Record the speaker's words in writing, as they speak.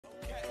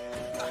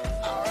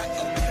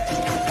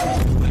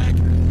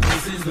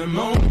is the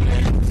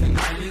moment,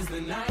 tonight is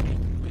the night.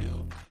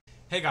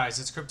 Hey guys,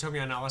 it's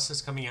Cryptopia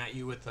Analysis coming at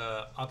you with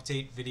an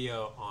update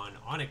video on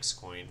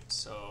Onyxcoin.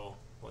 So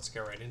let's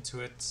get right into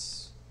it.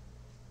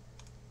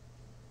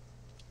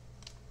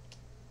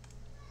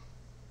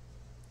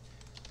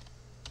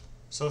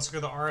 So let's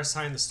look at the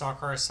RSI and the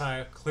stock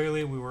RSI.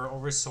 Clearly we were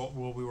oversold.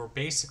 Well, we were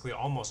basically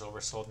almost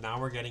oversold. Now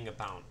we're getting a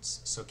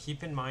bounce. So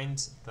keep in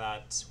mind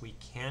that we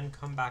can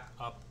come back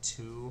up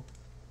to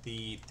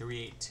the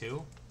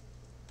 382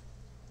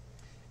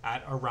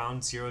 at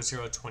around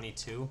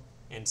 0022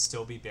 and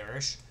still be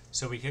bearish.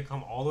 So we could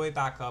come all the way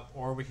back up,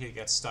 or we could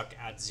get stuck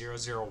at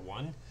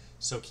 001.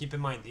 So keep in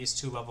mind these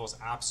two levels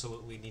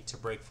absolutely need to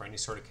break for any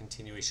sort of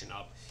continuation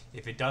up.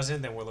 If it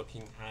doesn't, then we're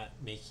looking at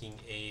making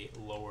a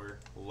lower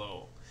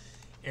low.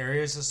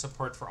 Areas of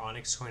support for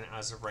Onyxcoin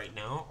as of right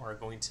now are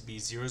going to be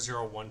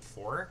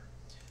 0014.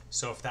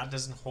 So if that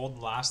doesn't hold,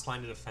 the last line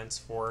of defense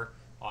for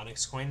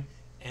Onyxcoin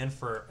and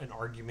for an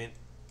argument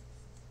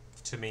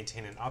to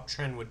maintain an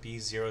uptrend would be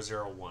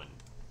 001.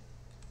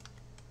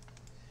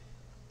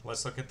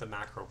 Let's look at the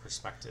macro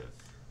perspective.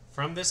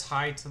 From this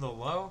high to the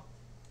low,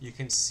 you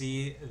can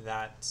see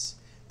that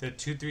the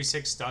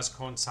 236 does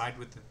coincide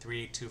with the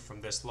 382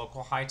 from this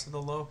local high to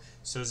the low.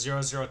 So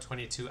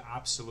 0022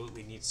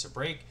 absolutely needs to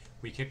break.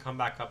 We could come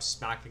back up,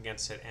 smack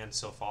against it, and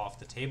still fall off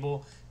the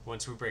table.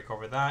 Once we break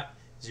over that,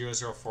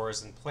 004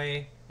 is in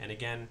play. And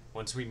again,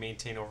 once we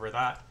maintain over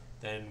that,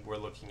 then we're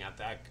looking at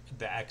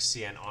the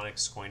XCN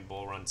Onyxcoin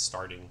bull run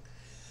starting.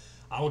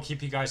 I will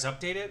keep you guys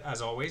updated.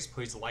 As always,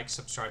 please like,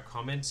 subscribe,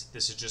 comment.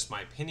 This is just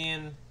my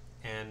opinion.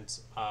 And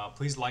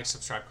please like,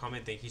 subscribe,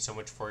 comment. Thank you so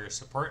much for your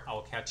support. I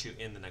will catch you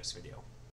in the next video.